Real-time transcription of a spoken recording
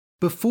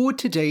Before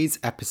today's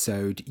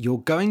episode, you're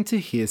going to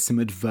hear some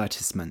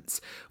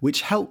advertisements,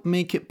 which help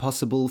make it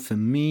possible for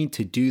me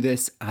to do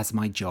this as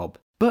my job.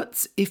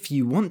 But if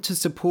you want to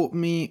support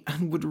me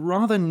and would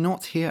rather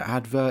not hear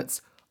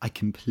adverts, I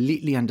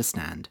completely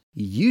understand.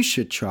 You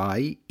should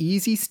try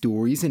Easy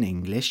Stories in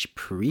English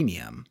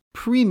Premium.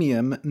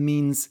 Premium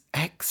means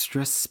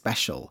extra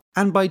special.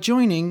 And by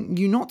joining,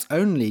 you not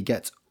only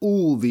get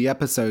all the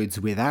episodes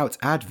without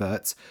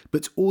adverts,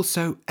 but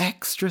also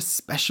extra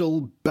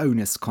special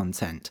bonus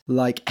content,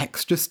 like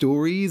extra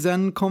stories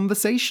and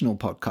conversational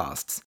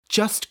podcasts.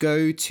 Just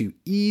go to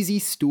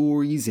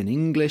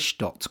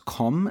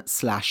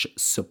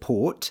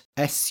easystoriesinenglish.com/support,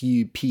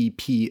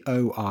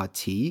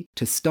 SUPPORT,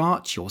 to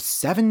start your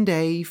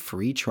 7-day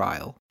free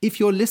trial. If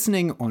you're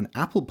listening on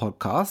Apple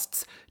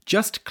Podcasts,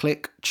 just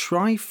click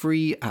Try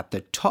Free at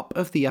the top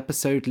of the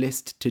episode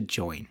list to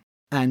join.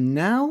 And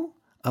now,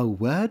 a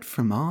word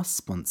from our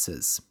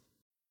sponsors.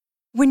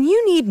 When you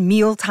need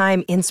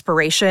mealtime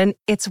inspiration,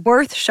 it's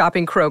worth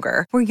shopping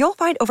Kroger, where you'll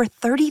find over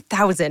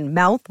 30,000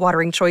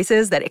 mouth-watering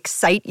choices that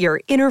excite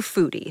your inner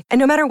foodie. And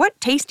no matter what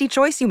tasty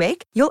choice you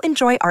make, you'll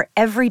enjoy our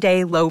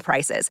everyday low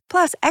prices,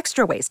 plus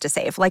extra ways to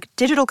save, like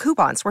digital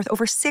coupons worth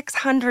over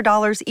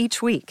 $600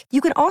 each week.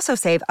 You can also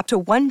save up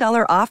to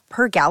 $1 off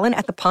per gallon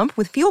at the pump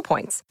with fuel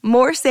points.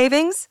 More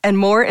savings and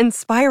more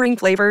inspiring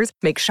flavors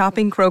make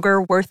shopping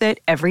Kroger worth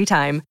it every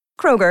time.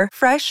 Kroger,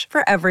 fresh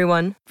for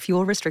everyone.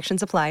 Fuel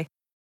restrictions apply.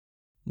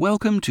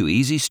 Welcome to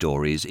Easy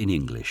Stories in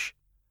English,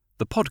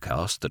 the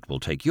podcast that will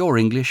take your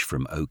English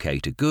from OK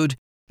to good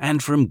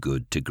and from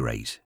good to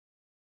great.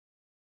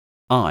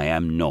 I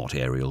am not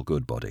Ariel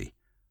Goodbody.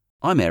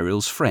 I'm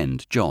Ariel's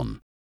friend,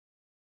 John.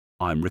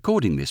 I'm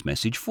recording this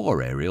message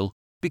for Ariel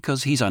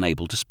because he's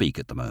unable to speak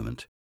at the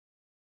moment.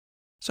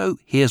 So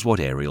here's what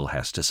Ariel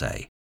has to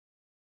say.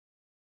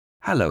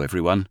 Hello,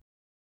 everyone.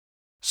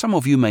 Some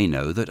of you may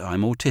know that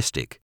I'm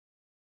autistic.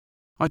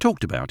 I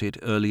talked about it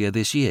earlier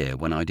this year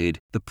when I did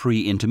the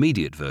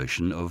pre-intermediate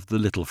version of The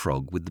Little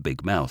Frog with the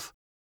Big Mouth.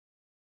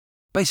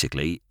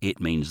 Basically, it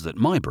means that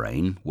my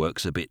brain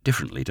works a bit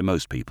differently to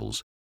most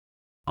people's.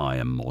 I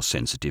am more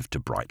sensitive to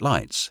bright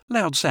lights,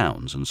 loud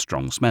sounds and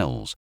strong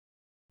smells.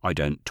 I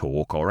don't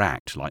talk or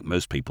act like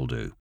most people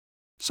do,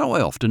 so I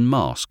often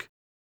mask.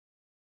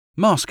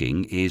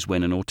 Masking is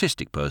when an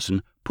autistic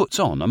person puts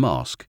on a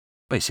mask,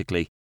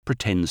 basically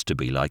pretends to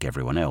be like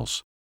everyone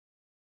else.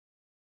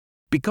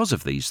 Because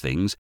of these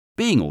things,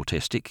 being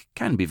autistic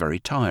can be very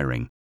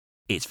tiring.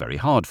 It's very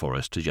hard for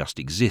us to just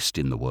exist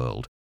in the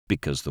world,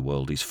 because the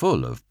world is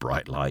full of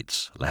bright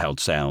lights, loud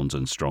sounds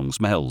and strong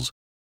smells,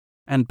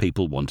 and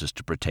people want us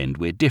to pretend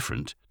we're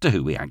different to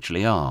who we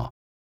actually are.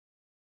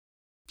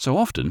 So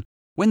often,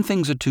 when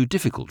things are too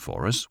difficult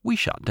for us, we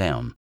shut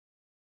down.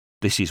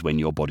 This is when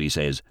your body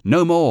says,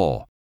 "No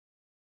more!"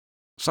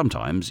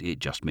 Sometimes it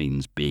just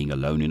means being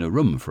alone in a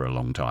room for a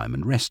long time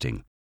and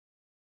resting.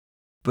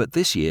 But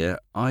this year,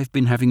 I've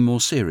been having more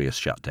serious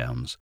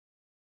shutdowns.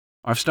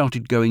 I've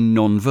started going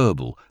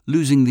non-verbal,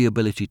 losing the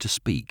ability to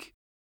speak.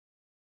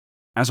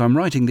 As I'm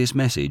writing this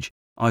message,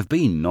 I've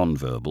been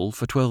non-verbal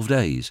for 12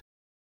 days.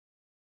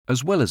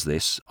 As well as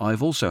this,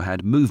 I've also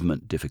had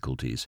movement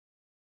difficulties,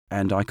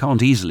 and I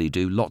can't easily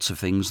do lots of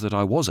things that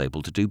I was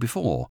able to do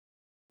before,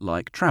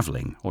 like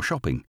travelling or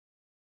shopping.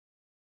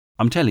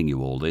 I'm telling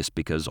you all this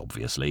because,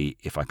 obviously,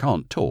 if I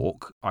can't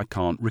talk, I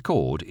can't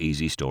record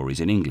Easy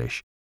Stories in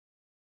English.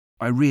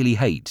 I really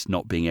hate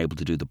not being able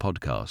to do the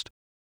podcast.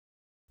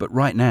 But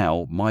right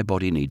now, my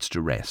body needs to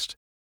rest.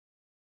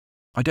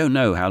 I don't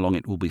know how long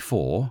it will be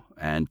for,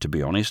 and to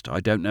be honest,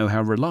 I don't know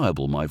how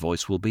reliable my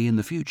voice will be in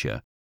the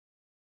future.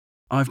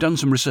 I've done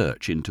some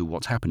research into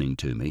what's happening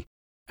to me,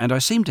 and I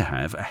seem to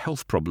have a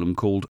health problem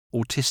called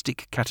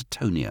autistic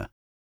catatonia.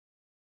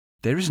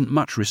 There isn't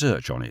much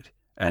research on it,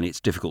 and it's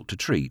difficult to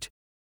treat,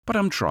 but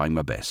I'm trying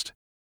my best.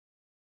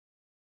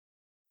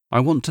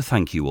 I want to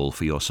thank you all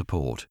for your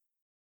support.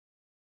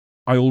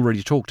 I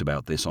already talked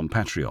about this on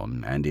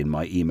Patreon and in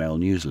my email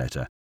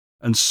newsletter,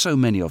 and so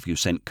many of you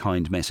sent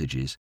kind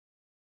messages.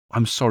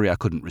 I'm sorry I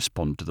couldn't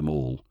respond to them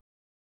all.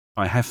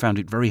 I have found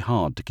it very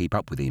hard to keep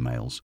up with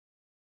emails.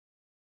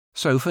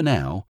 So for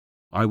now,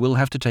 I will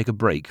have to take a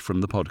break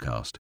from the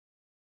podcast.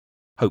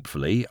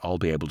 Hopefully, I'll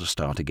be able to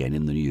start again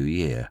in the new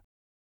year.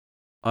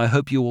 I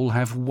hope you all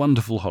have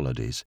wonderful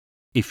holidays,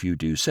 if you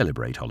do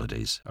celebrate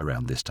holidays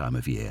around this time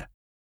of year.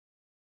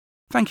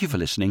 Thank you for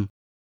listening,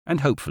 and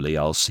hopefully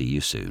I'll see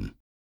you soon.